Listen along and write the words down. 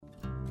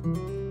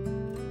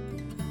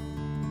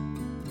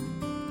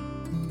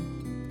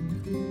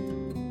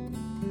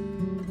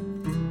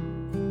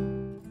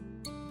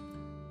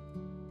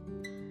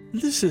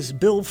This is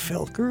Bill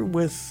Felker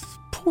with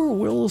Poor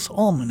Will's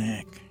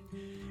Almanack.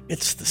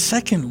 It's the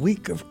second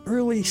week of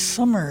early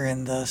summer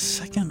and the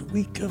second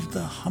week of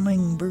the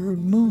hummingbird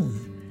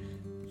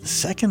moon. The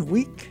second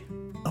week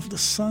of the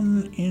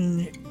sun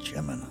in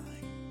Gemini.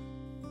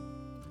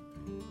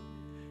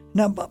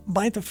 Now,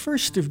 by the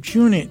 1st of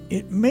June,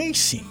 it may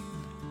seem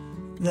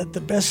that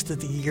the best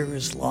of the year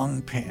is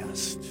long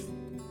past.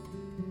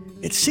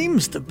 It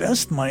seems the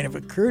best might have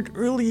occurred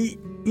early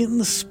in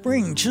the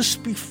spring,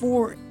 just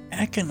before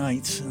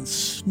aconites and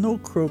snow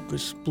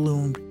crocus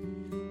bloomed,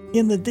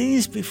 in the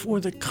days before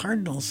the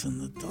cardinals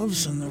and the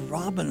doves and the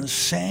robins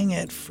sang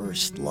at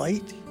first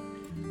light,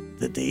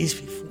 the days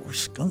before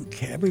skunk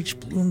cabbage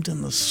bloomed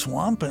in the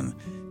swamp, and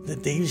the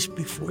days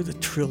before the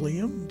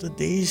trillium, the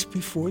days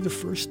before the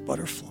first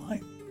butterfly.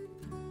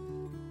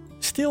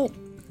 Still,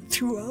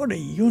 throughout a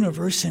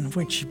universe in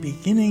which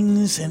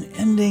beginnings and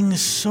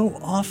endings so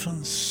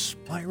often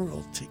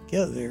spiral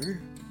together,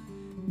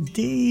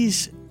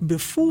 days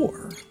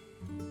before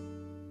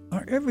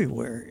are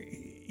everywhere,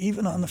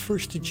 even on the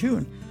 1st of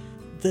June.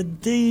 The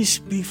days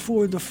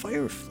before the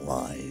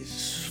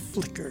fireflies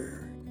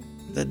flicker,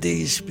 the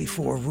days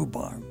before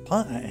rhubarb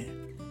pie,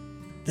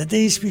 the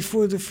days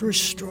before the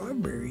first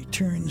strawberry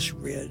turns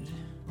red,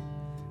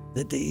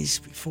 the days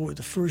before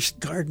the first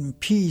garden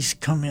peas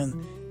come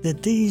in, the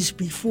days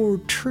before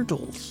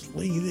turtles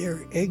lay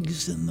their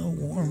eggs in the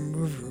warm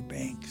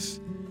riverbanks,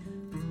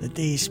 the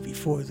days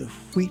before the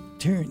wheat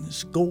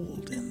turns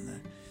gold, and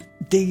the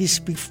days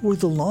before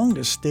the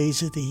longest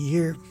days of the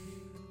year,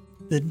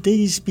 the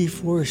days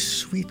before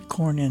sweet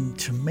corn and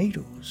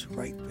tomatoes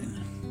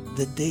ripen,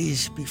 the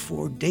days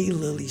before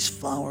daylilies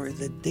flower,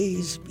 the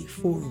days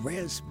before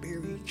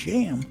raspberry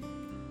jam,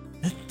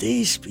 the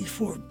days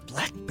before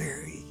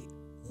blackberry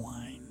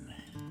wine.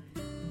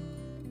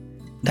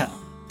 Now,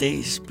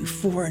 days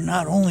before are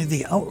not only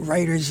the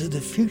outriders of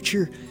the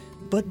future,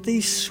 but they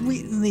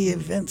sweeten the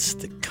events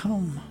to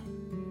come.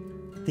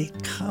 They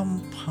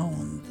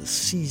compound the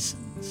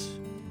seasons,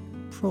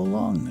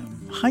 prolong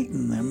them,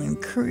 heighten them,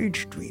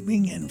 encourage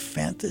dreaming and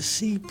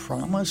fantasy,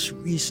 promise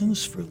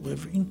reasons for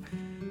living,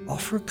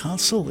 offer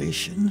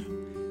consolation,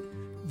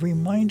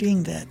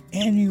 reminding that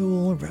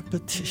annual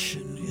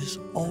repetition is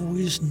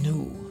always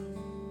new.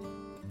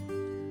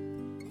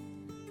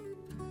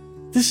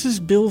 This is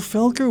Bill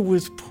Felker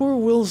with Poor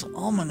Will's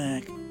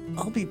Almanack.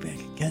 I'll be back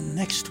again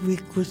next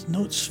week with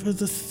notes for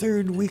the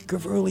third week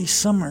of early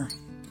summer.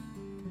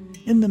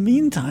 In the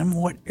meantime,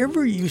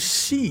 whatever you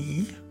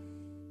see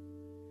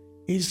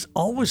is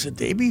always a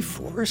day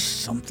before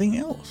something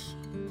else.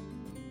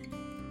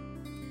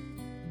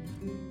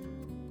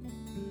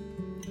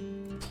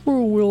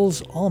 Poor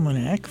Will's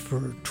Almanack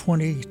for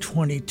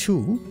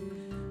 2022,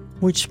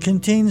 which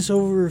contains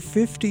over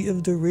 50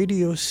 of the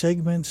radio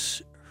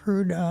segments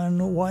heard on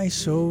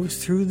YSO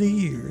through the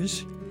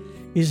years,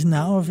 is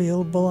now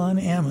available on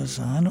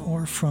Amazon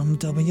or from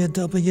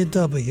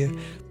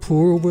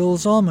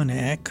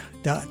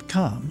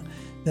www.poorwillsalmanac.com.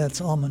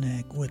 That's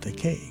Almanac with a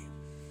K.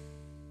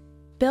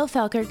 Bill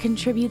Felker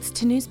contributes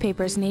to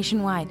newspapers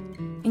nationwide,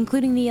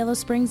 including the Yellow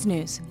Springs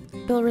News.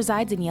 Bill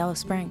resides in Yellow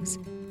Springs.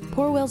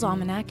 Poor Will's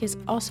Almanack is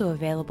also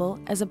available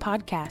as a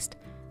podcast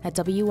at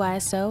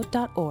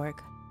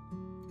wyso.org.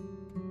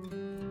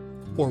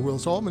 Poor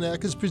Will's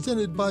Almanack is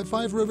presented by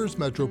Five Rivers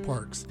Metro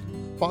Parks,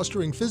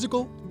 fostering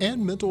physical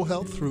and mental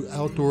health through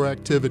outdoor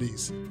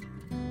activities.